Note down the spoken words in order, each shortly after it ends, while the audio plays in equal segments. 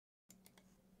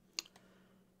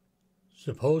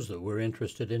Suppose that we're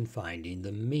interested in finding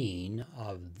the mean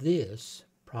of this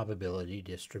probability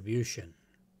distribution.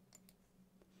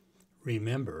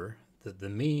 Remember that the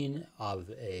mean of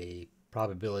a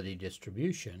probability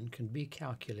distribution can be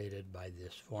calculated by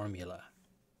this formula.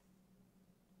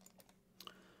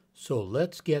 So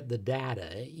let's get the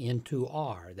data into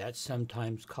R. That's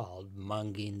sometimes called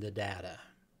munging the data.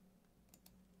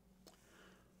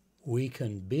 We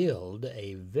can build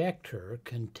a vector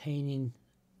containing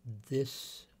the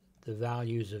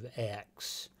values of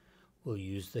x. We'll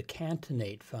use the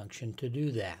concatenate function to do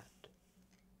that.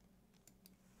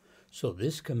 So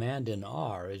this command in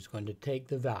R is going to take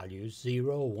the values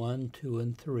 0, 1, 2,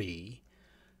 and 3,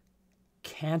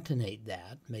 concatenate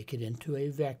that, make it into a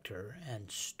vector, and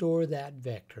store that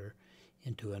vector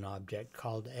into an object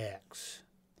called x.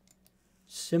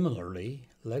 Similarly,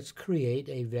 let's create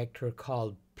a vector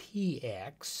called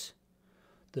px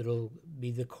that'll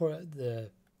be the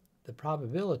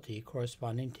probability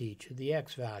corresponding to each of the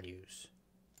x values.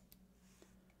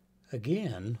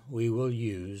 Again, we will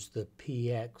use the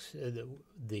px,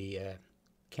 the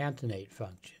concatenate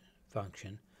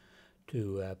function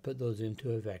to put those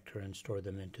into a vector and store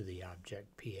them into the object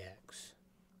px.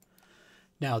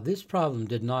 Now, this problem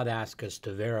did not ask us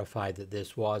to verify that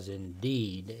this was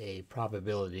indeed a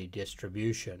probability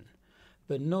distribution,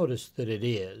 but notice that it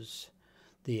is.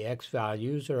 The x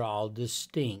values are all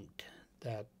distinct,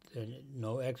 that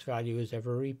no x value is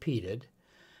ever repeated,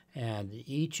 and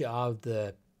each of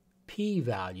the p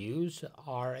values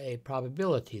are a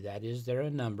probability. That is, they're a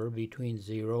number between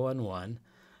 0 and 1.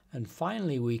 And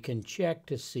finally, we can check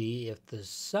to see if the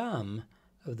sum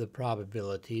of the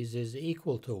probabilities is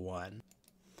equal to 1.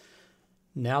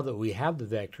 Now that we have the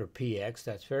vector px,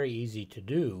 that's very easy to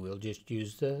do. We'll just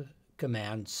use the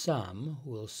command sum.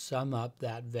 We'll sum up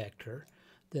that vector.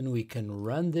 Then we can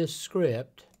run this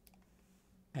script,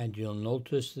 and you'll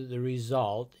notice that the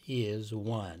result is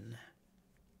 1.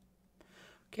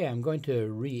 Okay, I'm going to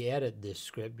re-edit this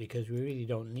script because we really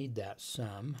don't need that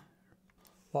sum.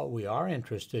 What we are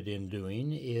interested in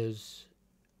doing is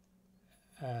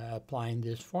applying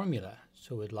this formula.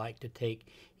 So we'd like to take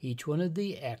each one of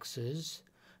the x's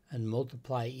and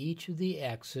multiply each of the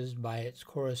x's by its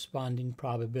corresponding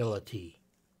probability.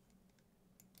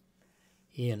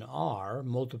 In R,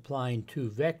 multiplying two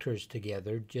vectors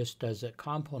together just does it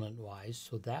component-wise,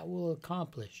 so that will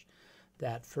accomplish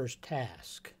that first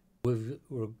task.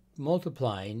 We're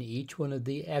multiplying each one of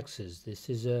the x's. This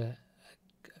is a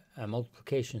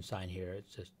multiplication sign here.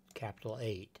 It's a capital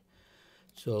 8.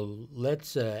 So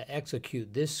let's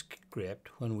execute this script.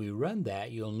 When we run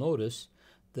that, you'll notice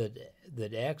that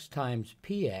x times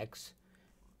px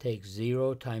takes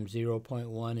 0 times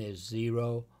 0.1 is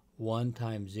 0, 1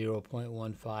 times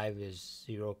 0.15 is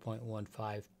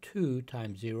 0.15, 2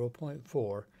 times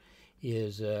 0.4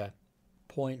 is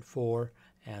 0.4,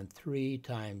 and 3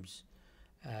 times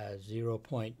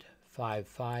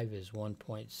 0.55 is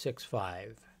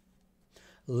 1.65.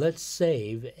 Let's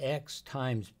save x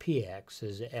times px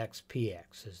as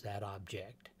xpx as that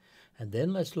object. And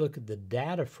then let's look at the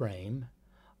data frame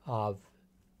of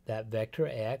that vector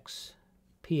x,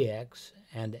 px,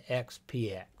 and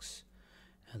xpx.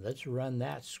 And let's run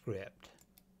that script.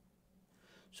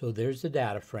 So there's the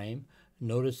data frame.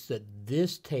 Notice that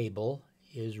this table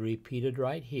is repeated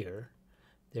right here.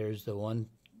 There's the 1,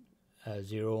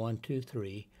 0, 1, 2,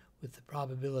 3 with the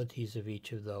probabilities of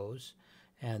each of those.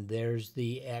 And there's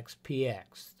the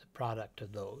xpx, the product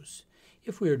of those.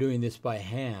 If we were doing this by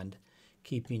hand,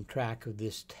 keeping track of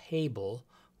this table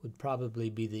would probably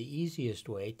be the easiest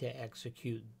way to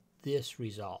execute this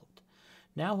result.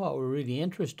 Now what we're really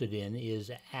interested in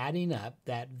is adding up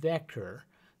that vector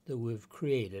that we've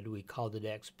created. We called it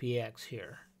xpx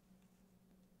here.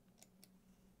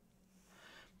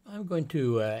 I'm going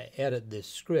to edit this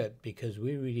script because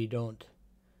we really don't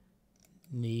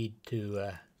need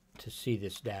to see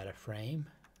this data frame.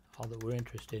 All that we're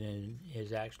interested in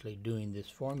is actually doing this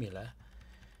formula.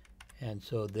 And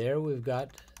so there we've got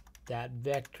that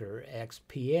vector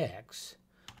xpx.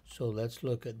 So let's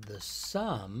look at the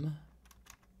sum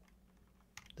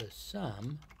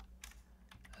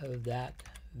of that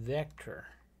vector.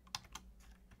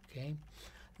 Okay,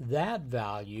 that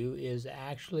value is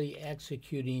actually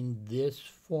executing this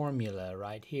formula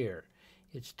right here.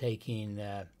 It's taking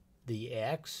the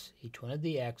x, each one of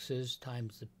the x's,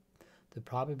 times the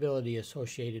probability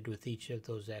associated with each of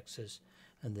those x's,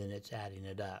 and then it's adding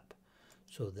it up.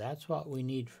 So that's what we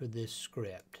need for this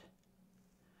script.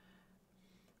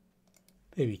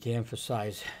 Maybe to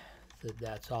emphasize that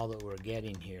that's all that we're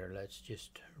getting here, let's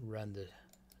just run the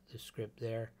script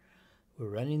there. We're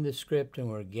running the script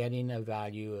and we're getting a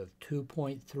value of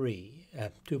 2.2.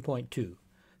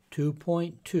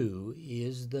 2.2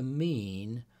 is the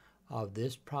mean of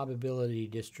this probability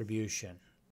distribution.